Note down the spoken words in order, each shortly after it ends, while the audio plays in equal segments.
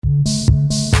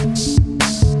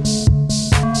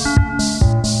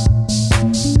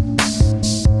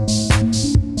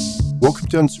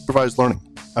to Unsupervised Learning.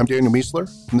 I'm Daniel Miesler,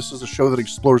 and this is a show that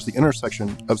explores the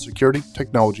intersection of security,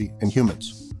 technology, and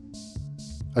humans.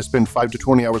 I spend 5 to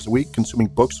 20 hours a week consuming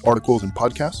books, articles, and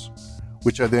podcasts,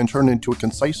 which I then turn into a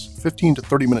concise 15 to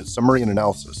 30-minute summary and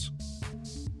analysis.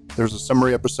 There's a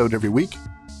summary episode every week,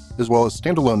 as well as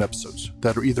standalone episodes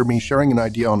that are either me sharing an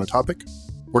idea on a topic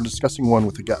or discussing one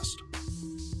with a guest.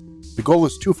 The goal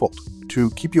is twofold: to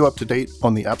keep you up to date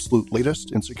on the absolute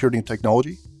latest in security and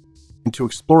technology, and to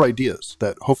explore ideas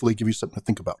that hopefully give you something to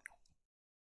think about.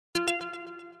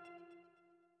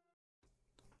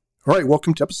 All right,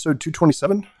 welcome to episode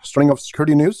 227, starting off with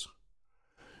security news.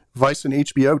 Vice and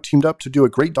HBO teamed up to do a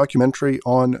great documentary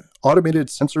on automated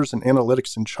sensors and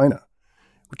analytics in China,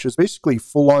 which is basically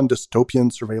full-on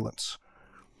dystopian surveillance.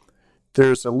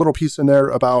 There's a little piece in there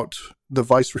about the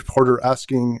Vice reporter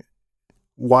asking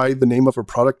why the name of a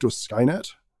product was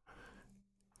Skynet.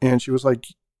 And she was like,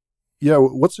 yeah,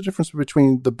 what's the difference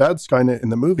between the bad Skynet in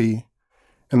the movie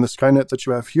and the Skynet that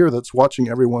you have here that's watching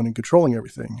everyone and controlling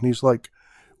everything? And he's like,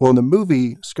 well, in the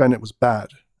movie, Skynet was bad,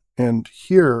 and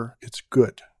here it's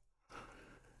good.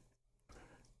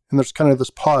 And there's kind of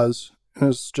this pause, and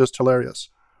it's just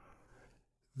hilarious.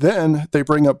 Then they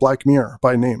bring up Black Mirror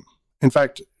by name. In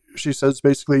fact, she says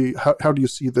basically, how do you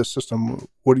see this system?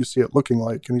 What do you see it looking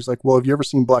like? And he's like, well, have you ever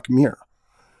seen Black Mirror?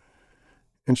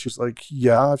 And she's like,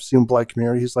 yeah, I've seen Black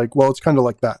Mirror. He's like, well, it's kind of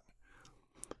like that.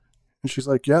 And she's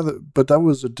like, yeah, but that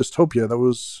was a dystopia. That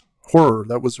was horror.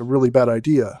 That was a really bad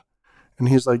idea. And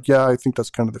he's like, yeah, I think that's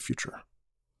kind of the future.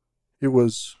 It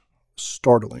was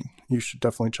startling. You should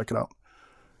definitely check it out.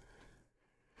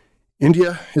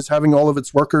 India is having all of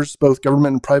its workers, both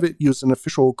government and private, use an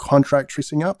official contract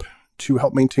tracing app to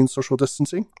help maintain social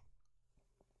distancing.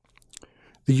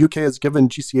 The UK has given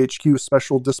GCHQ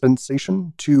special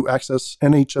dispensation to access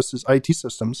NHS's IT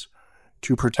systems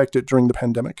to protect it during the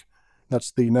pandemic.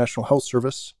 That's the National Health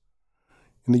Service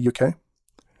in the UK.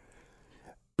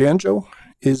 Banjo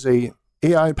is a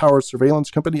AI-powered surveillance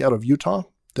company out of Utah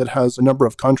that has a number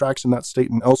of contracts in that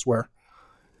state and elsewhere.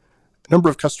 A number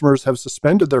of customers have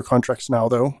suspended their contracts now,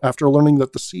 though, after learning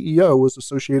that the CEO was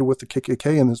associated with the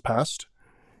KKK in his past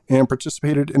and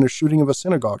participated in a shooting of a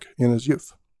synagogue in his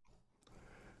youth.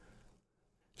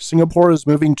 Singapore is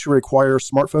moving to require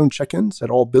smartphone check-ins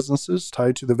at all businesses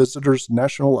tied to the visitor's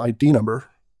national ID number.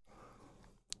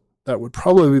 That would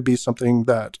probably be something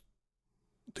that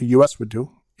the US would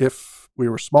do if we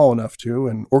were small enough to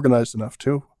and organized enough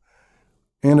to,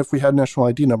 and if we had national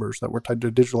ID numbers that were tied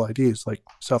to digital IDs like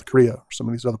South Korea or some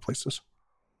of these other places.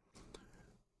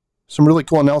 Some really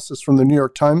cool analysis from the New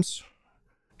York Times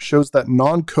shows that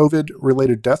non-COVID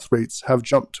related death rates have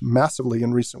jumped massively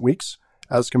in recent weeks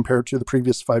as compared to the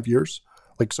previous 5 years.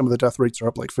 Like some of the death rates are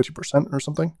up like 50% or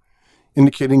something,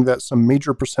 indicating that some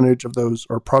major percentage of those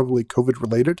are probably COVID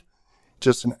related,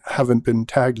 just haven't been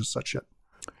tagged as such yet.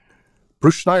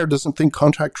 Bruce Schneier doesn't think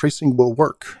contact tracing will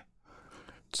work.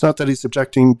 It's not that he's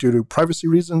objecting due to privacy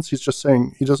reasons. He's just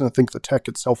saying he doesn't think the tech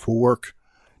itself will work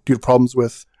due to problems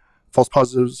with false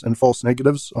positives and false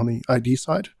negatives on the ID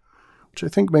side, which I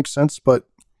think makes sense, but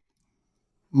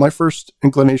my first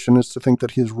inclination is to think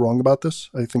that he's wrong about this.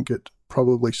 I think it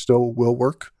probably still will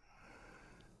work.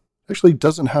 Actually,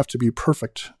 doesn't have to be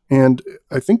perfect. And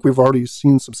I think we've already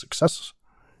seen some success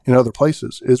in other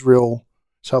places. Israel,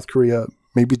 South Korea,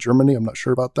 maybe Germany. I'm not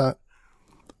sure about that.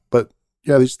 But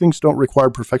yeah, these things don't require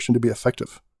perfection to be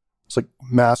effective. It's like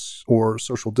masks or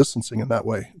social distancing in that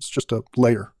way. It's just a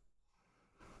layer.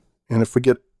 And if we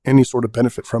get any sort of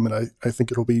benefit from it, I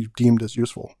think it'll be deemed as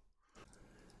useful.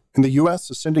 In the U.S.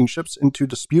 is sending ships into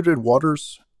disputed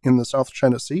waters in the South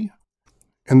China Sea.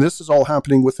 And this is all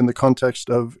happening within the context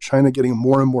of China getting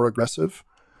more and more aggressive,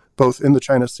 both in the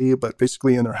China Sea, but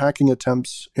basically in their hacking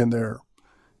attempts, in their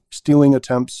stealing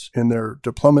attempts, in their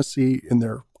diplomacy, in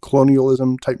their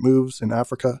colonialism type moves in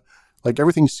Africa. Like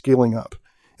everything's scaling up.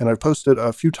 And I've posted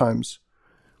a few times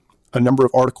a number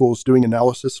of articles doing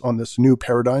analysis on this new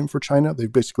paradigm for China.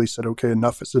 They've basically said, okay,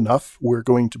 enough is enough. We're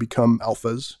going to become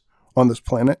alphas on this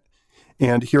planet.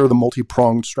 And here are the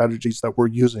multi-pronged strategies that we're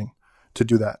using to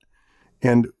do that.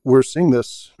 And we're seeing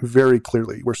this very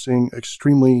clearly. We're seeing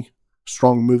extremely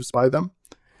strong moves by them.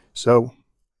 So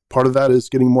part of that is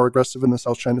getting more aggressive in the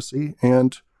South China Sea.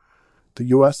 And the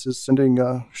U.S. is sending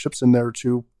ships in there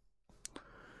to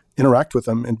interact with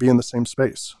them and be in the same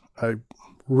space. I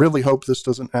really hope this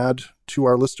doesn't add to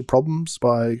our list of problems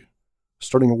by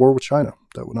starting a war with China.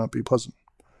 That would not be pleasant.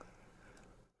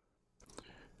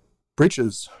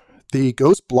 Breaches. The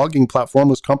Ghost blogging platform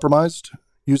was compromised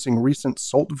using recent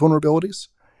Salt vulnerabilities,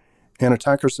 and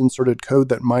attackers inserted code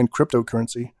that mined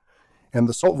cryptocurrency. And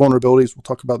the Salt vulnerabilities, we'll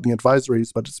talk about in the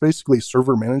advisories, but it's basically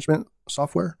server management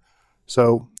software.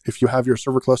 So if you have your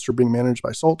server cluster being managed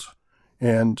by Salt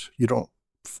and you don't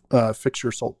fix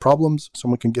your Salt problems,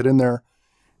 someone can get in there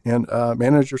and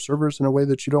manage your servers in a way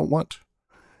that you don't want.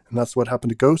 And that's what happened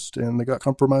to Ghost, and they got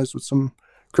compromised with some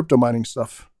crypto mining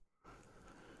stuff.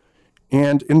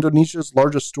 And Indonesia's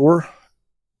largest store,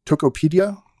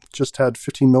 Tokopedia, just had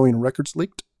 15 million records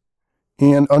leaked.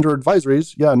 And under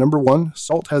advisories, number 1,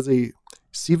 Salt has a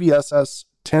CVSS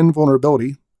 10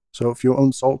 vulnerability. So if you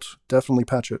own Salt, definitely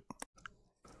patch it.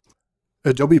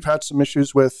 Adobe patched some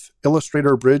issues with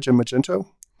Illustrator, Bridge, and Magento.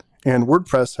 And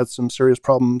WordPress had some serious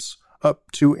problems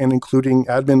up to and including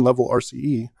admin level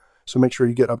RCE. So make sure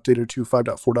you get updated to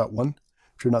 5.4.1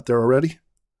 if you're not there already.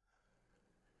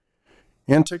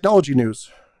 And technology news.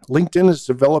 LinkedIn has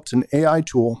developed an AI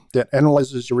tool that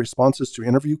analyzes your responses to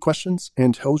interview questions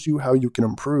and tells you how you can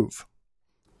improve.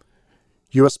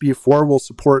 USB 4 will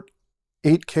support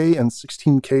 8K and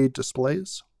 16K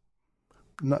displays.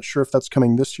 I'm not sure if that's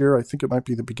coming this year. I think it might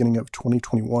be the beginning of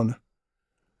 2021.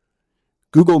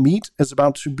 Google Meet is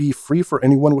about to be free for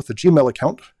anyone with a Gmail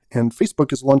account, and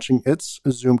Facebook is launching its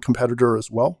Zoom competitor as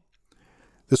well.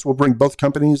 This will bring both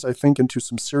companies, I think, into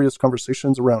some serious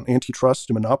conversations around antitrust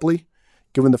and monopoly,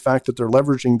 given the fact that they're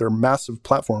leveraging their massive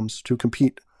platforms to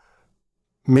compete,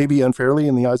 maybe unfairly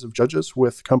in the eyes of judges,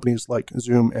 with companies like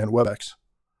Zoom and WebEx.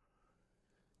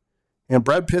 And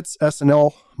Brad Pitt's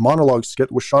SNL monologue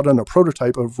skit was shot on a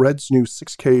prototype of Red's new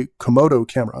 6K Komodo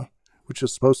camera, which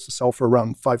is supposed to sell for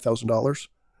around $5,000.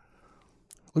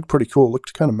 Looked pretty cool.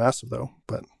 Looked kind of massive, though.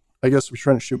 But I guess if you're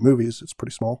trying to shoot movies, it's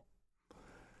pretty small.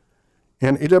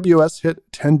 And AWS hit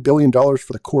 $10 billion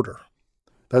for the quarter.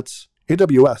 That's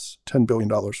AWS, $10 billion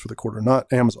for the quarter,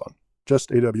 not Amazon,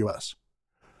 just AWS.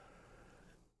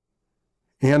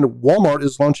 And Walmart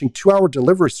is launching 2-hour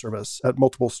delivery service at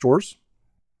multiple stores.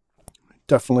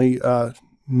 Definitely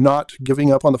not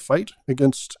giving up on the fight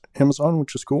against Amazon,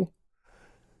 which is cool.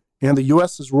 And the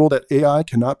US has ruled that AI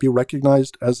cannot be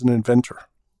recognized as an inventor.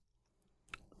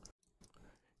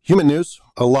 Human news.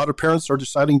 A lot of parents are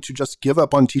deciding to just give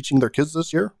up on teaching their kids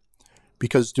this year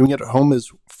because doing it at home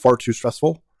is far too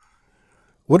stressful.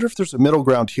 Wonder if there's a middle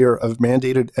ground here of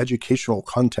mandated educational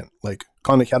content like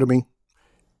Khan Academy,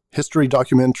 history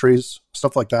documentaries,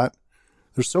 stuff like that.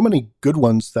 There's so many good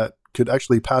ones that could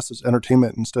actually pass as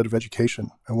entertainment instead of education.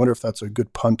 I wonder if that's a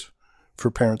good punt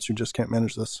for parents who just can't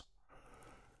manage this.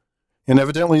 And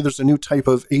evidently there's a new type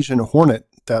of Asian hornet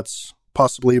that's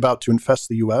possibly about to infest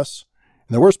the US.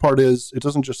 And the worst part is it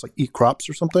doesn't just like eat crops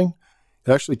or something.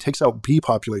 It actually takes out bee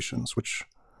populations, which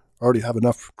already have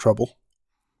enough trouble.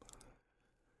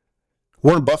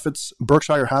 Warren Buffett's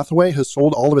Berkshire Hathaway has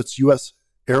sold all of its US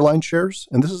airline shares,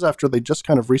 and this is after they just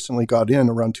kind of recently got in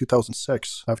around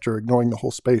 2006 after ignoring the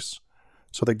whole space.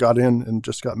 So they got in and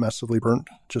just got massively burnt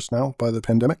just now by the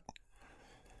pandemic.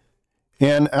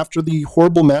 And after the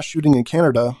horrible mass shooting in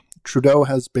Canada, Trudeau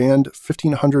has banned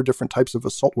 1,500 different types of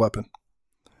assault weapon.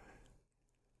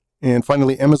 And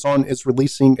finally, Amazon is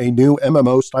releasing a new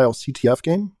MMO-style CTF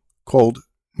game called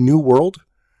New World.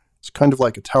 It's kind of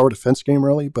like a tower defense game,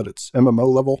 really, but it's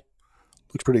MMO level.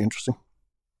 Looks pretty interesting.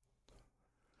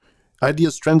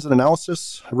 Ideas, Trends, and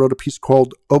Analysis. I wrote a piece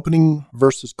called Opening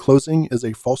versus Closing is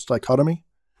a False Dichotomy.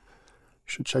 You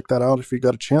should check that out if you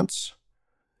got a chance.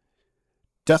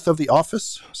 Death of the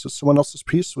Office. So someone else's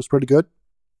piece was pretty good.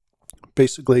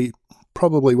 Basically,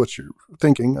 probably what you're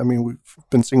thinking. I mean, we've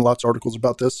been seeing lots of articles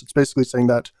about this. It's basically saying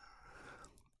that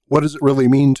what does it really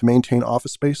mean to maintain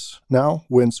office space now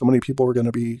when so many people are going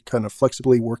to be kind of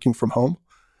flexibly working from home?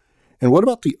 And what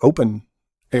about the open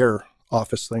air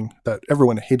office thing that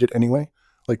everyone hated anyway,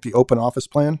 like the open office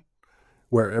plan,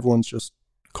 where everyone's just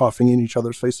coughing in each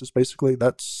other's faces, basically?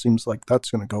 That seems like that's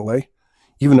going to go away.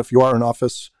 Even if you are in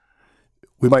office,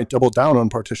 we might double down on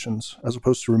partitions as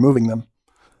opposed to removing them,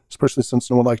 especially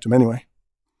since no one liked them anyway.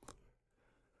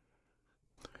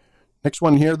 Next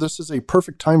one here, this is a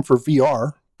perfect time for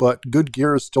VR, but good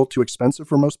gear is still too expensive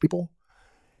for most people.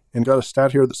 And got a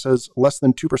stat here that says less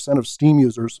than 2% of Steam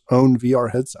users own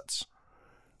VR headsets,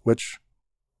 which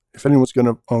if anyone's going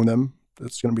to own them,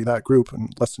 it's going to be that group,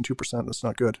 and less than 2%, that's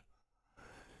not good.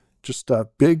 Just a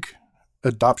big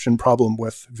adoption problem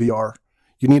with VR.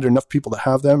 You need enough people to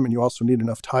have them, and you also need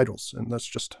enough titles, and that's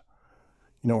just,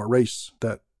 a race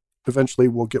that eventually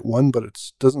will get won, but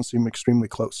it doesn't seem extremely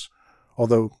close,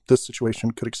 although this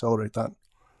situation could accelerate that.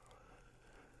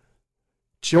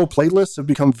 Chill playlists have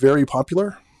become very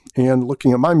popular, and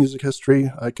looking at my music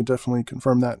history, I can definitely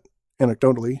confirm that,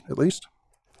 anecdotally at least.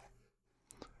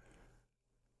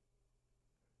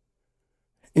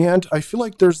 And I feel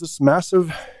like there's this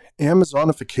massive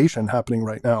Amazonification happening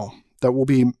right now that will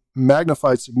be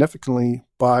magnified significantly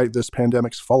by this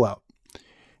pandemic's fallout.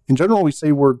 In general, we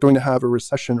say we're going to have a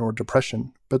recession or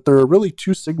depression, but there are really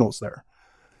two signals there.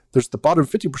 There's the bottom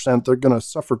 50% that are going to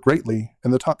suffer greatly,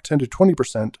 and the top 10 to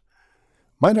 20%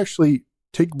 might actually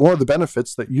take more of the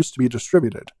benefits that used to be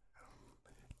distributed.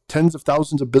 Tens of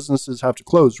thousands of businesses have to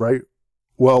close, right?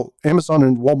 Well, Amazon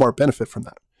and Walmart benefit from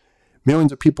that.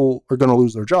 Millions of people are going to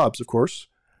lose their jobs, of course,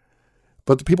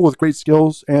 but the people with great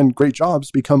skills and great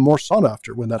jobs become more sought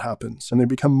after when that happens, and they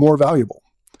become more valuable.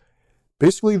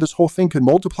 Basically, this whole thing could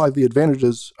multiply the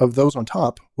advantages of those on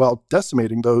top while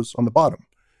decimating those on the bottom.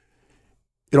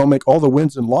 It'll make all the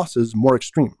wins and losses more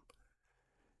extreme.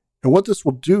 And what this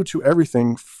will do to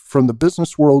everything from the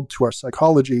business world to our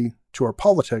psychology to our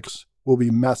politics will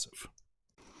be massive.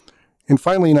 And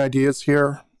finally, an idea is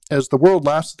here. As the world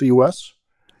laughs at the US,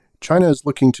 China is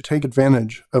looking to take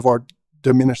advantage of our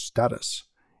diminished status.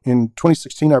 In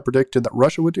 2016, I predicted that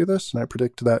Russia would do this, and I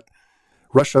predicted that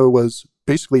Russia was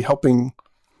basically helping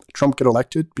Trump get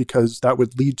elected because that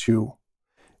would lead to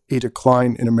a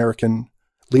decline in American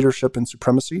leadership and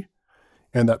supremacy,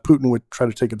 and that Putin would try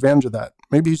to take advantage of that.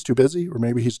 Maybe he's too busy, or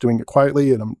maybe he's doing it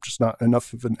quietly, and I'm just not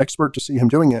enough of an expert to see him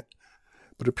doing it.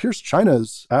 But it appears China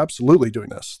is absolutely doing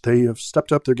this. They have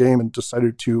stepped up their game and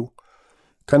decided to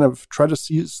kind of try to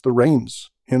seize the reins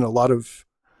in a lot of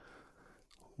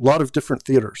different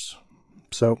theaters.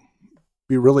 So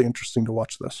be really interesting to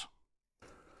watch this.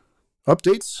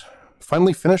 Updates.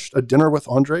 Finally finished A Dinner with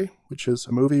Andre, which is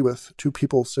a movie with two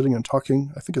people sitting and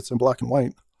talking. I think it's in black and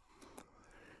white.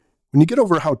 When you get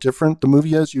over how different the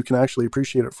movie is, you can actually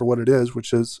appreciate it for what it is,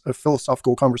 which is a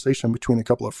philosophical conversation between a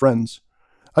couple of friends.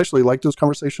 I actually like those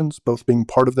conversations, both being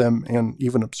part of them and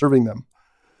even observing them.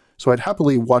 So I'd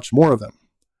happily watch more of them.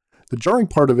 The jarring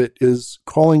part of it is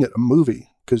calling it a movie,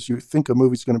 because you think a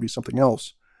movie's going to be something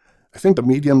else. I think the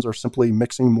mediums are simply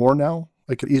mixing more now.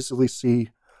 I could easily see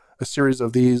a series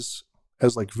of these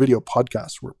as like video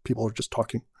podcasts where people are just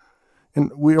talking.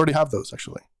 And we already have those,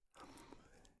 actually.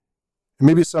 And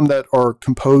maybe some that are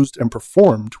composed and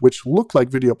performed, which look like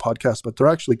video podcasts, but they're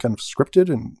actually kind of scripted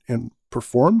and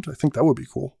performed. I think that would be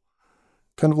cool.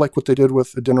 Kind of like what they did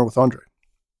with A Dinner with Andre.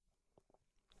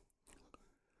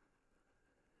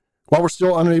 While we're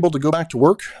still unable to go back to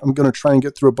work, I'm going to try and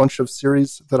get through a bunch of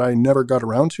series that I never got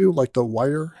around to, like The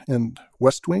Wire and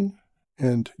West Wing.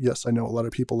 And yes, I know a lot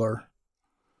of people are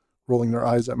rolling their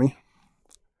eyes at me.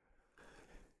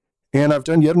 And I've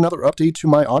done yet another update to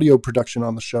my audio production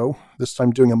on the show, this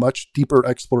time doing a much deeper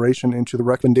exploration into the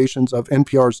recommendations of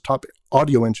NPR's top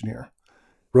audio engineer.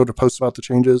 Wrote a post about the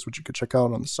changes, which you could check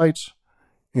out on the site.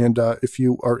 And if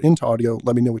you are into audio,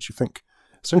 let me know what you think.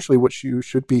 Essentially, what you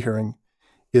should be hearing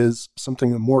is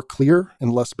something more clear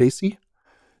and less bassy.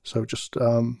 So just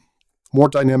more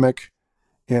dynamic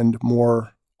and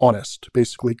more honest,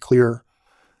 basically clear,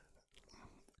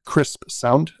 crisp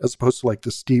sound, as opposed to like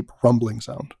this deep rumbling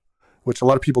sound, which a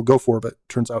lot of people go for, but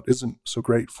turns out isn't so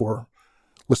great for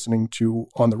listening to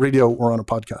on the radio or on a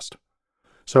podcast.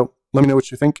 So let me know what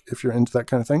you think if you're into that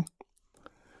kind of thing.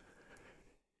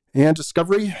 And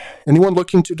discovery, anyone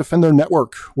looking to defend their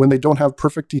network when they don't have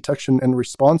perfect detection and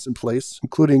response in place,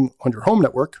 including on your home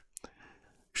network,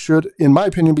 should, in my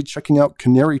opinion, be checking out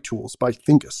Canary Tools by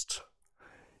Thinkist.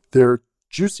 They're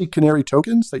juicy canary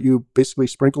tokens that you basically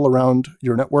sprinkle around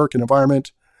your network and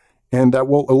environment, and that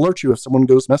will alert you if someone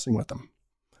goes messing with them.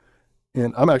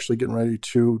 And I'm actually getting ready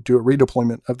to do a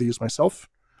redeployment of these myself.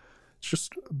 It's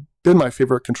just been my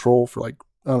favorite control for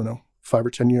 5 or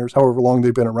 10 years, however long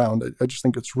they've been around. I just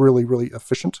think it's really, really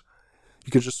efficient.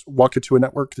 You could just walk into a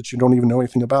network that you don't even know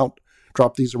anything about,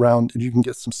 drop these around, and you can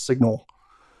get some signal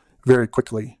very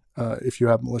quickly if you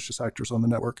have malicious actors on the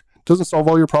network. It doesn't solve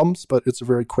all your problems, but it's a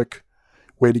very quick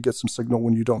way to get some signal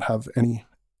when you don't have any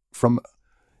from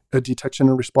a detection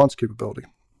and response capability.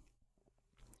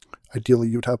 Ideally,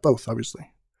 you'd have both,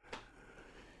 obviously.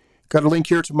 Got a link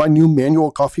here to my new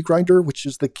manual coffee grinder, which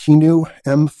is the Kinu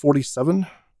M47.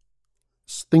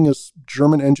 This thing is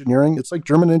German engineering. It's like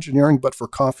German engineering, but for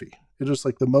coffee. It is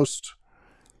like the most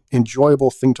enjoyable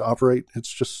thing to operate.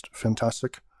 It's just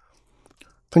fantastic. I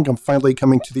think I'm finally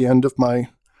coming to the end of my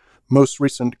most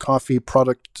recent coffee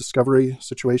product discovery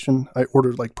situation. I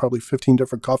ordered like probably 15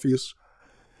 different coffees,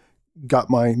 got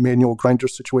my manual grinder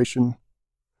situation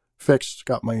fixed,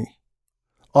 got my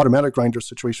automatic grinder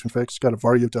situation fixed, got a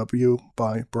Vario W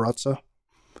by Baratza.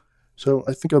 So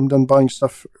I think I'm done buying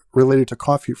stuff related to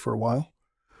coffee for a while,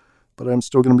 but I'm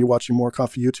still going to be watching more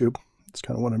coffee YouTube. That's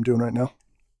kind of what I'm doing right now.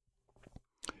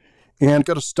 And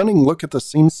got a stunning look at the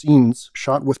same scenes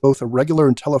shot with both a regular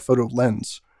and telephoto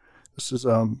lens. This is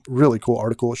a really cool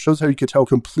article. It shows how you could tell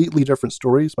completely different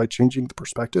stories by changing the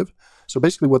perspective. So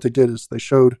basically what they did is they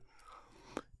showed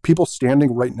people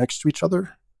standing right next to each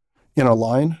other in a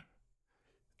line,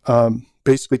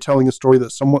 basically telling a story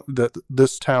that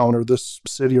this town or this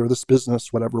city or this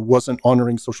business, whatever, wasn't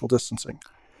honoring social distancing.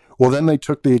 Well, then they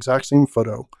took the exact same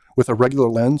photo with a regular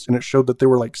lens, and it showed that they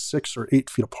were like 6 or 8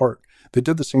 feet apart. They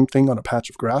did the same thing on a patch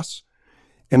of grass.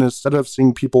 And instead of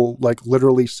seeing people like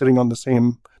literally sitting on the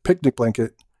same picnic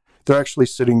blanket, they're actually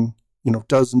sitting,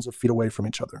 dozens of feet away from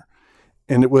each other.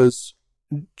 And it was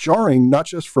jarring, not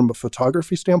just from a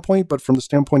photography standpoint, but from the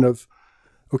standpoint of,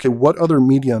 okay, what other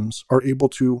mediums are able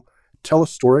to tell a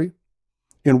story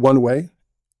in one way,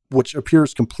 which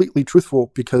appears completely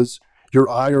truthful because your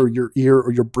eye or your ear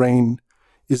or your brain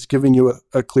is giving you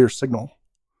a clear signal,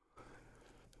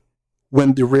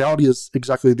 when the reality is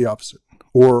exactly the opposite,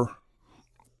 or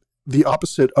the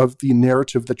opposite of the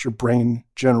narrative that your brain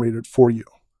generated for you.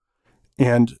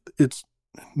 And it's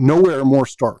nowhere more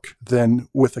stark than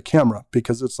with a camera,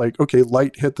 because it's like, okay,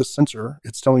 light hit the sensor,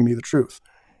 it's telling me the truth.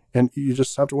 And you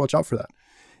just have to watch out for that.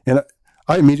 And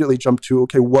I immediately jumped to,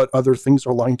 okay, what other things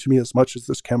are lying to me as much as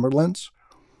this camera lens?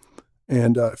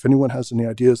 And if anyone has any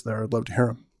ideas there, I'd love to hear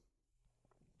them.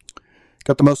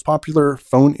 Got the most popular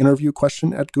phone interview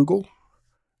question at Google,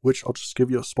 which I'll just give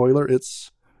you a spoiler.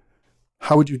 It's,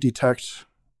 how would you detect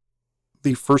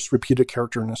the first repeated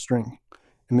character in a string?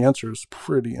 And the answer is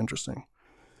pretty interesting.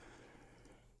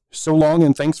 So long,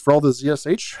 and thanks for all the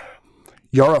ZSH.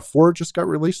 Yara 4 just got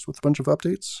released with a bunch of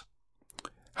updates.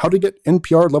 How to get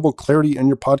NPR level clarity in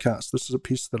your podcast. This is a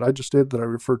piece that I just did that I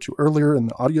referred to earlier in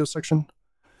the audio section.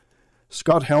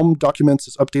 Scott Helm documents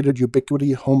his updated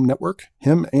Ubiquity home network.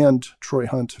 Him and Troy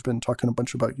Hunt have been talking a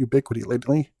bunch about Ubiquity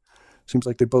lately. Seems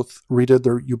like they both redid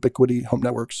their Ubiquity home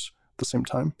networks at the same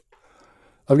time.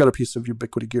 I've got a piece of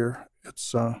Ubiquity gear.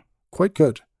 It's quite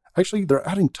good. Actually, they're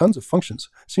adding tons of functions.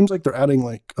 Seems like they're adding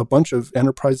like a bunch of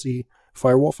enterprise-y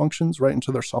firewall functions right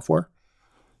into their software.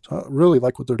 So I really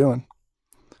like what they're doing.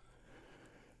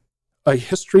 A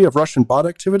history of Russian bot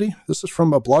activity. This is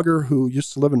from a blogger who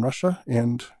used to live in Russia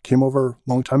and came over a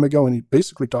long time ago, and he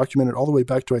basically documented all the way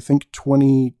back to, I think,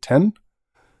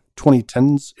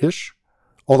 2010s-ish,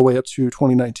 all the way up to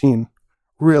 2019.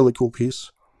 Really cool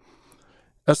piece.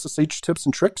 SSH tips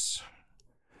and tricks.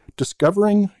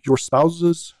 Discovering your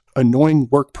spouse's annoying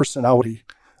work personality.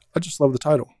 I just love the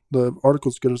title. The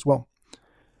article's good as well.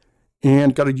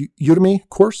 And got a Udemy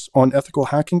course on ethical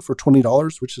hacking for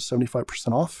 $20, which is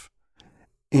 75% off.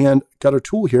 And got a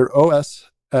tool here,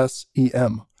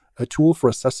 OSSEM, a tool for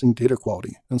assessing data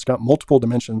quality. And it's got multiple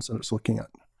dimensions that it's looking at.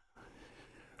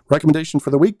 Recommendation for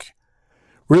the week.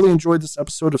 Really enjoyed this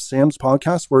episode of Sam's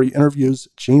podcast where he interviews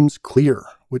James Clear,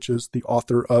 which is the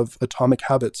author of Atomic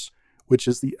Habits, which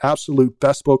is the absolute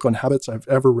best book on habits I've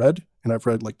ever read. And I've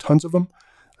read like tons of them.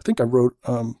 I think I wrote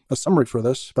a summary for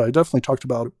this, but I definitely talked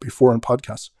about it before in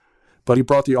podcasts. But he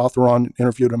brought the author on and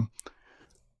interviewed him.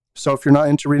 So if you're not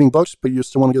into reading books, but you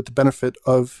still want to get the benefit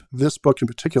of this book in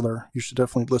particular, you should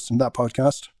definitely listen to that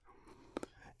podcast.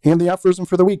 And the aphorism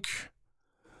for the week.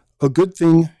 A good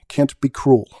thing can't be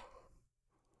cruel.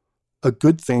 A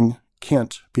good thing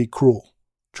can't be cruel.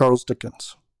 Charles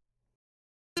Dickens.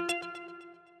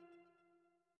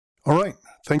 All right.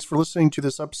 Thanks for listening to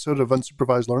this episode of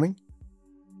Unsupervised Learning.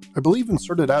 I believe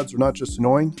inserted ads are not just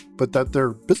annoying, but that their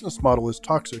business model is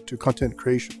toxic to content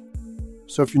creation.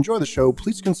 So if you enjoy the show,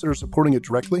 please consider supporting it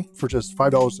directly for just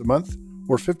 $5 a month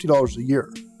or $50 a year,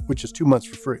 which is 2 months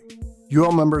for free.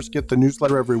 UL members get the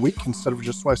newsletter every week instead of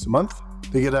just twice a month.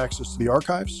 They get access to the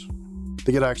archives.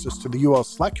 They get access to the UL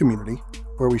Slack community,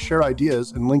 where we share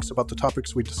ideas and links about the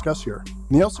topics we discuss here.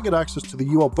 And they also get access to the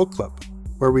UL Book Club,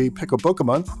 where we pick a book a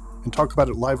month and talk about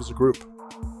it live as a group.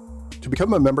 To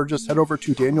become a member, just head over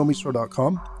to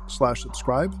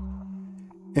danielmisro.com/subscribe.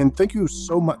 And thank you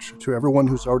so much to everyone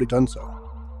who's already done so.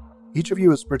 Each of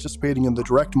you is participating in the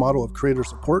direct model of creator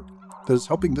support that is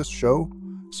helping this show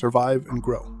survive and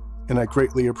grow. And I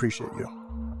greatly appreciate you.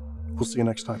 We'll see you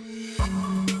next time.